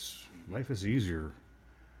 100%. It's life is easier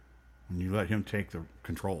when you let him take the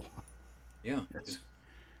control. Yeah, It's,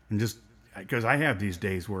 and just because I have these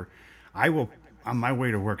days where I will on my way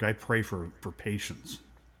to work I pray for patience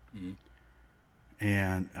mm-hmm.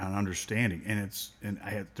 and an understanding, and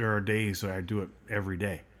there are days that I do it every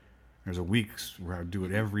day. There's a weeks where I do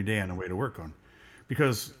it every day on the way to work on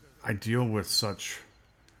because I deal with such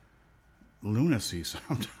lunacy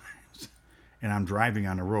sometimes, and I'm driving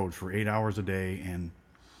on the road for 8 hours a day, and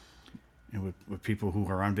with people who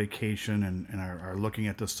are on vacation and are looking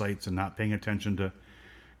at the sights and not paying attention to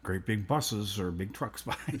great big buses or big trucks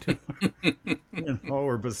behind them,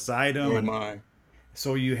 or beside them, Oh and my.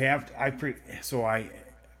 so you have to,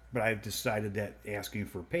 but I've decided that asking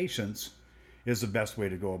for patience is the best way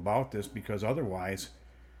to go about this, because otherwise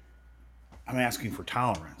I'm asking for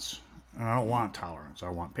tolerance. And I don't want tolerance. I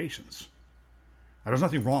want patience. There's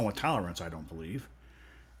nothing wrong with tolerance, I don't believe.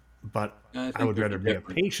 But I I think would there's a rather be a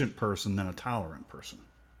difference. patient person than a tolerant person.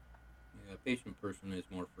 Yeah, a patient person is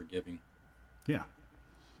more forgiving. Yeah.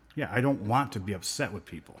 Yeah. I don't want to be upset with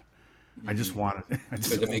people. I just Hmm. want it. I just,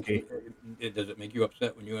 Does it make okay. you? Does it make you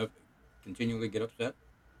upset when you have continually get upset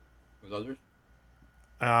with others?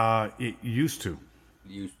 It used to,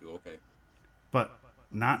 You used to. Okay. but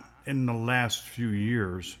not in the last few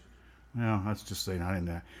years. Well, let's just say not in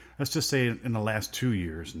that. Let's just say in the last 2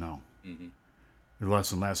 years, no. Hmm.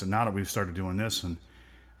 Less and less. And now that we've started doing this, and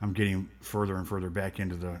I'm getting further and further back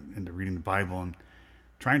into reading the Bible and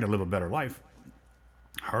trying to live a better life,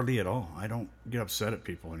 hardly at all. I don't get upset at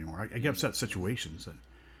people anymore. I get upset at situations that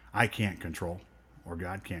I can't control or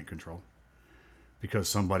God can't control because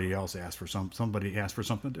somebody asked for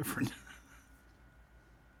something different.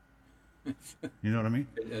 You know what I mean?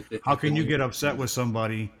 How It's can an you get upset interesting. with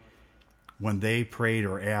somebody when they prayed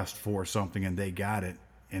or asked for something and they got it,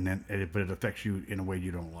 but it affects you in a way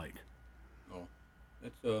you don't like? Oh,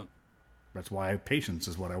 that's That's why patience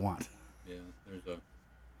is what I want. yeah. There's a.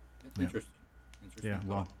 That's Yeah, interesting. yeah. Interesting thought.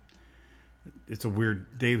 Well, it's a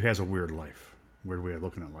weird. Dave has a weird life, weird way of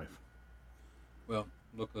looking at life. Well,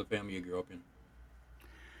 look at the family you grew up in.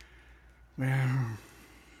 Well,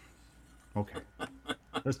 okay.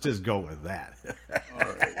 Let's just go with that. All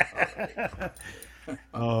right. All right.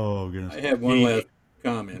 Oh goodness. I have one Hey, last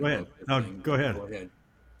comment go ahead. about this No, thing. go ahead. Go ahead.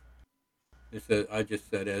 It said, I just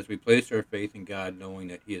said, as we place our faith in God, knowing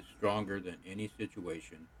that He is stronger than any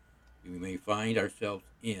situation we may find ourselves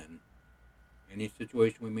in, any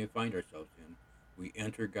situation we may find ourselves in, we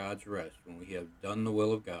enter God's rest when we have done the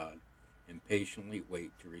will of God and patiently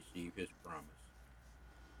wait to receive His promise.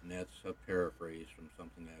 And that's a paraphrase from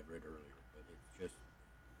something I read earlier, but it's just,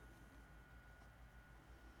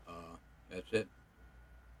 that's it.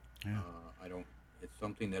 Yeah. I don't, it's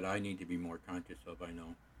something that I need to be more conscious of, I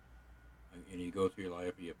know. And you go through your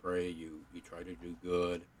life, you pray, you try to do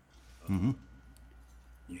good. Mm-hmm. Uh,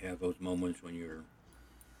 you have those moments when you're,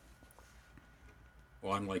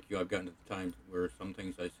 well, I'm like you, I've gotten to the times where some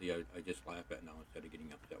things I see, I just laugh at now instead of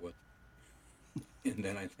getting upset with. And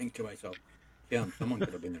then I think to myself, Tim, someone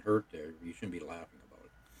could have been hurt there. You shouldn't be laughing about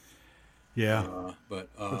it. Yeah. But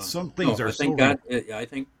But some things no, are I so think God. I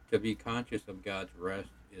think to be conscious of God's rest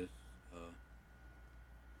is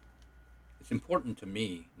it's important to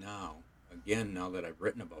me now. Again, now that I've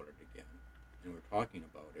written about it again, and we're talking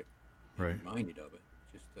about it and right. reminded of it,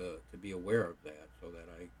 just to be aware of that, so that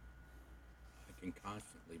I can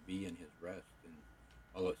constantly be in His rest. And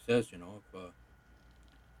all it says,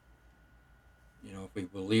 if we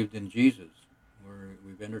believed in Jesus,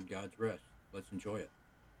 we've entered God's rest. Let's enjoy it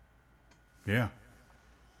Yeah.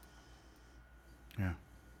 Yeah.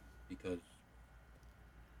 because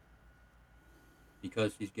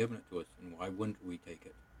He's given it to us, and why wouldn't we take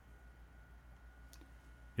it?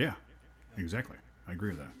 Yeah. Exactly. I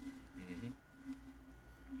agree with that. Hmm.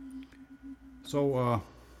 So,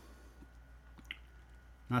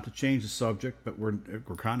 not to change the subject, but we're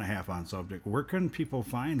kind of half on subject. Where can people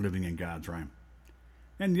find Living in God's Rhyme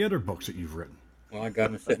and the other books that you've written? Well, I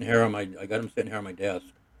got them sitting here on my desk.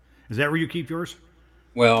 Is that where you keep yours?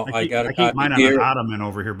 Well, I I keep got a I keep copy mine on an here. ottoman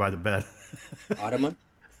over here by the bed. Ottoman.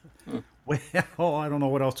 Huh. Well, I don't know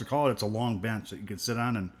what else to call it. It's a long bench that you can sit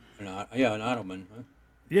on, and Yeah, an ottoman. Huh?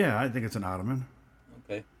 yeah, I think it's an ottoman.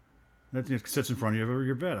 Okay, That just sits in front of you over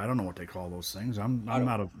your bed. I don't know what they call those things. ottoman.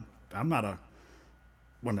 I'm not a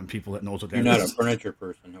one of them people that knows what You're that not a is. furniture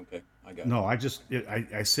person. Okay, I got No, I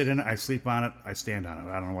sit in it. I sleep on it. I stand on it.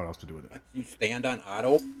 I don't know what else to do with it. it. You stand on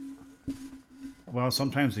Otto. Well,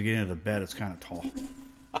 sometimes to get into the bed, it's kind of tall.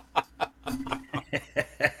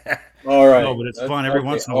 All No, right. but it's That's fun every okay.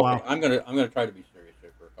 once in a Okay. while. I'm gonna try to be serious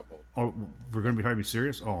here for a couple. Oh, we're going to be trying to be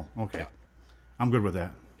serious. Oh, okay. Yeah. I'm good with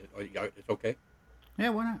that. Yeah, it's okay. Yeah,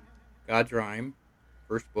 why not? God's Rhyme,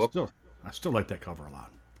 first book. I still like that cover a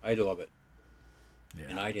lot. I love it,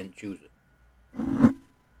 and Yeah, I didn't choose it.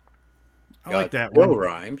 I like God that still one.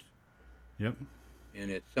 rhymes, Yep. and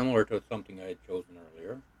it's similar to something I had chosen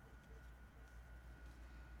earlier.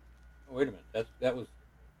 Oh, wait a minute. That was.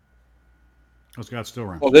 Those got still Oh,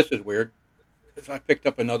 rhymes. this is weird. Because I picked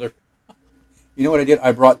up another. You know what I did?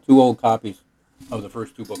 I brought two old copies of the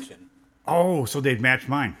first two books in, Oh, so they'd match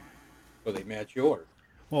mine. so they match yours.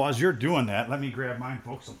 Well, as you're doing that, let me grab mine,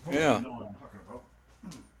 folks. So folks Yeah. know what I'm talking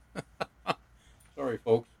about. Sorry,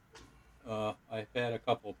 folks. I've had a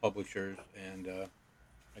couple of publishers, and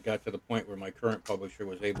I got to the point where my current publisher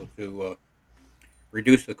was able to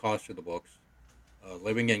reduce the cost of the books,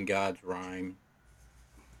 Living in God's Rhyme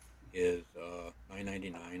is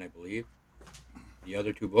 $9.99, I believe. The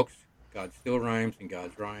other two books, God Still Rhymes and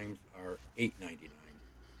God's Rhymes, are $8.99.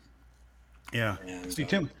 Yeah. And See,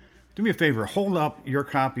 Tim, do me a favor. Hold up your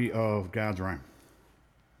copy of God's Rhyme.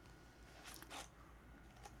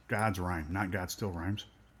 God's Rhyme, not God Still Rhymes.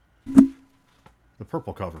 The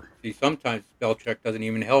purple cover. see, sometimes spell check doesn't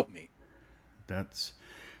even help me. That's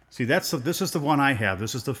this is the one I have.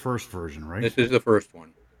 This is the first version, right? This is the first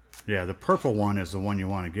one. Yeah, the purple one is the one you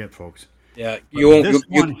want to get, folks. Yeah, But this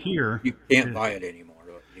one here, you can't buy it anymore.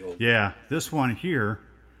 The old yeah, this one here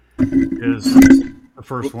is the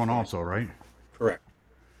first Oops, one sorry. also, right? Correct.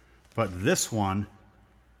 But this one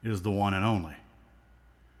is the one and only.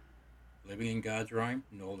 Living in God's Rhyme?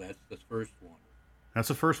 No, that's the first one. That's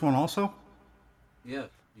the first one also? Yes,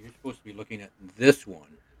 you're supposed to be looking at this one.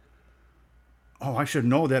 Oh, I should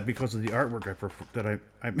know that because of the artwork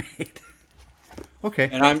I made. Okay.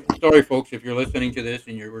 And I'm sorry, folks, if you're listening to this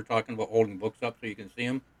and we're talking about holding books up so you can see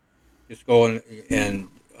them, just go and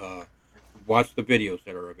watch the videos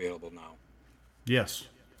that are available now. Yes.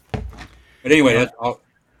 But anyway, go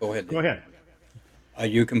ahead. Go ahead.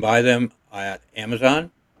 You can buy them at Amazon.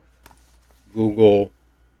 Google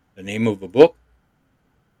the name of the book.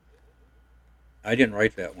 I didn't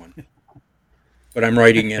write that one, but I'm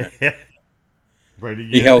writing in it. Right again.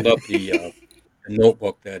 He held up the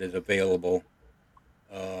notebook that is available,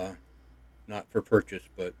 not for purchase,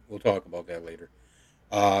 but we'll talk about that later.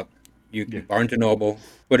 You can Barnes & Noble,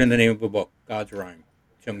 put in the name of the book, God's Rhyme,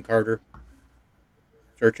 Tim Carter,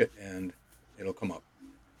 search it, and it'll come up.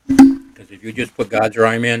 Because if you just put God's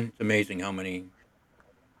Rhyme in, it's amazing how many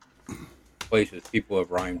places people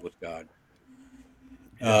have rhymed with God.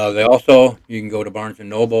 You can go to Barnes &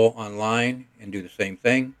 Noble online and do the same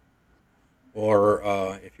thing. Or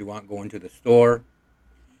if you want, go into the store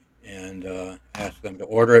and ask them to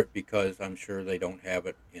order it, because I'm sure they don't have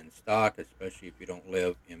it in stock, especially if you don't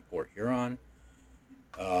live in Port Huron,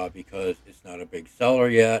 because it's not a big seller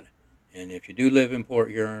yet. And if you do live in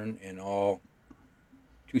Port Huron, and all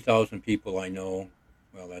 2,000 people I know,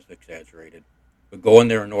 well, that's exaggerated, but go in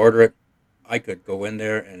there and order it. I could go in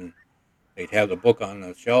there and they'd have the book on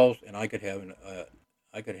the shelves, and I could have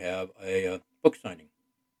a book signing.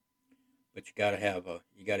 But you gotta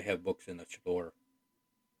have books in the store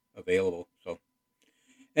available. So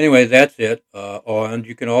anyway, that's it. And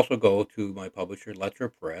you can also go to my publisher,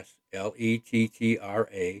 Lettra Press,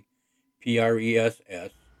 LETTRAPRESS,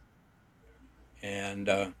 and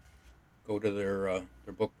go to their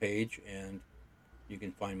book page, and you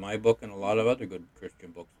can find my book and a lot of other good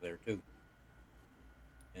Christian books there too.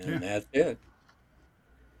 And that's it.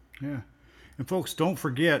 Yeah. And folks, don't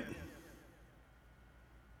forget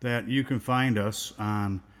that you can find us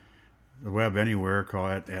on the web anywhere. Call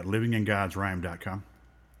it at livingingodsrhyme.com.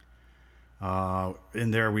 In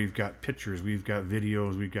there, we've got pictures, we've got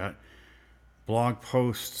videos, we've got blog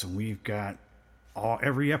posts, and we've got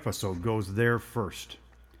every episode goes there first.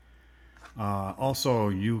 Also,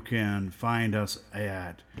 you can find us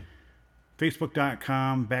at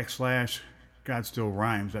facebook.com/God Still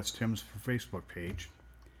Rhymes. That's Tim's Facebook page.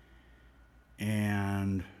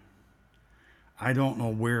 And I don't know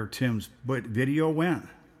where Tim's video went,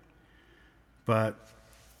 but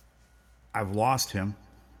I've lost him.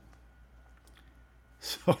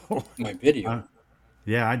 So My video.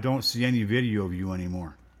 Yeah, I don't see any video of you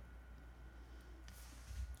anymore.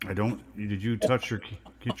 I don't. Did you get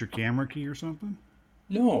your camera key or something?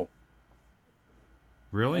 No,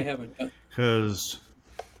 Really? I haven't. Because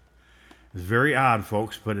it's very odd,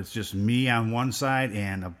 folks, but it's just me on one side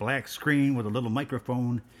and a black screen with a little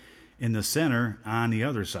microphone in the center on the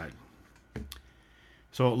other side.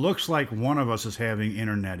 So it looks like one of us is having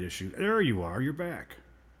internet issues. There you are. You're back.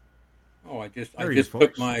 Oh, I just There he is,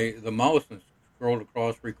 took folks. the mouse and scrolled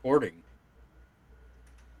across recording.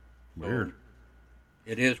 So Weird.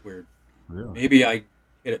 it is weird. Really? Maybe I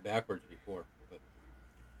hit it backwards before. But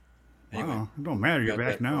anyway, Wow. It don't matter. You're got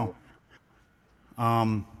back that now.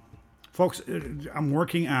 covered. Folks, I'm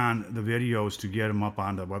working on the videos to get them up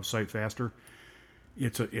on the website faster.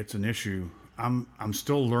 It's an issue. I'm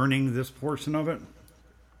still learning this portion of it,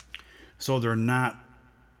 so they're not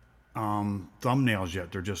thumbnails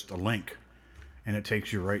yet. They're just a link, and it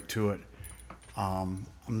takes you right to it.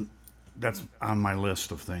 That's on my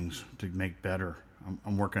list of things to make better.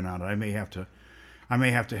 I'm working on it. I may have to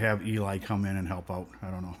have Eli come in and help out.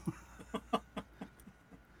 I don't know.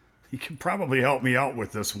 He can probably help me out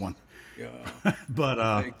with this one. Yeah.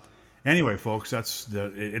 But anyway, folks, it's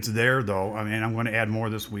there though. I mean, I'm going to add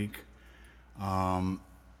more this week, and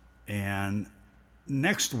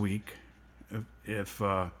next week, if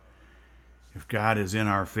if God is in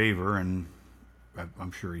our favor, and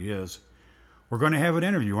I'm sure He is, we're going to have an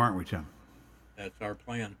interview, aren't we, Tim? That's our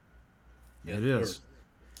plan. Yes, It sir.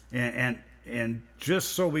 is. And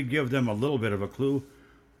just so we give them a little bit of a clue,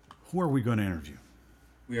 who are we going to interview?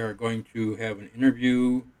 We are going to have an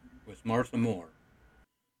interview with Martha Moore,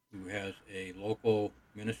 who has a local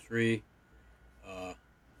ministry uh,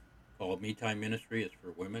 called Me Time Ministry. It's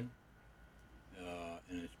for women.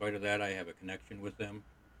 And in spite of that, I have a connection with them.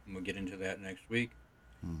 And we'll get into that next week.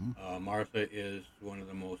 Martha is one of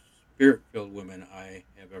the most spirit-filled women I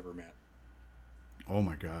have ever met, Oh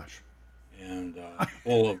my gosh. and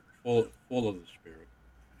full of the Spirit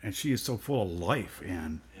And she is so full of life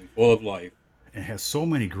and full of life, and has so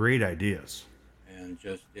many great ideas. and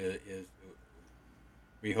just is.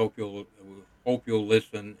 We hope you'll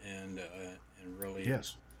listen and really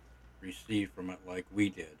Yes. receive from it like we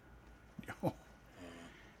did.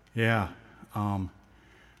 Yeah.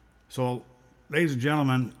 So, ladies and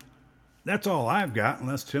gentlemen, that's all I've got,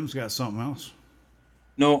 unless Tim's got something else.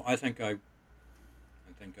 No, I think I've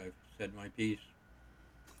said my piece.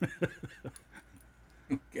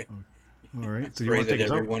 Okay. All right. So, you Pray want to that take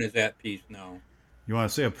us out? everyone is at peace now. You want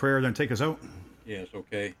to say a prayer, then take us out? Yes,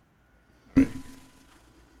 okay. All right.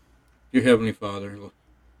 Dear Heavenly Father,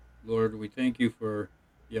 Lord, we thank you for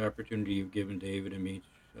the opportunity you've given David and me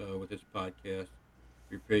with this podcast.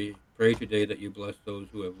 We pray today that you bless those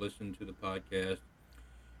who have listened to the podcast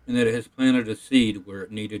and that it has planted a seed where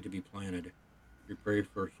it needed to be planted. We pray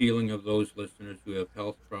for healing of those listeners who have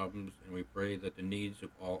health problems, and we pray that the needs of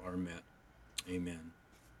all are met. Amen.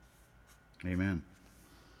 Amen.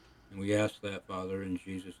 And we ask that, Father, in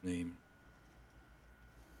Jesus' name.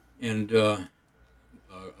 And a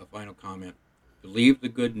final comment. Believe the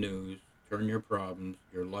good news, turn your problems,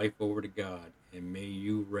 your life over to God, and may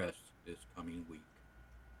you rest this coming week.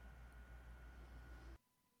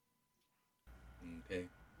 Okay?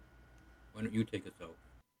 Why don't you take us out?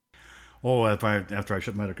 Oh, after I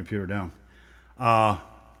shut my computer down.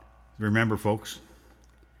 Remember, folks,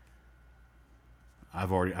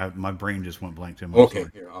 my brain just went blank, Tim. I'm Okay,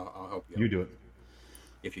 sorry. here, I'll help you You out. do it.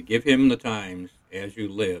 If you give him the times as you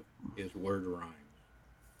live, his word rhymes.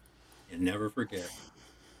 And never forget,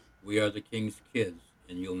 we are the King's kids,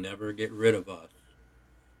 and you'll never get rid of us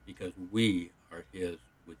because we are his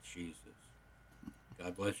with Jesus.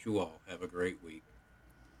 God bless you all. Have a great week.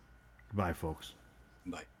 Goodbye, folks.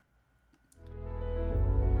 Bye.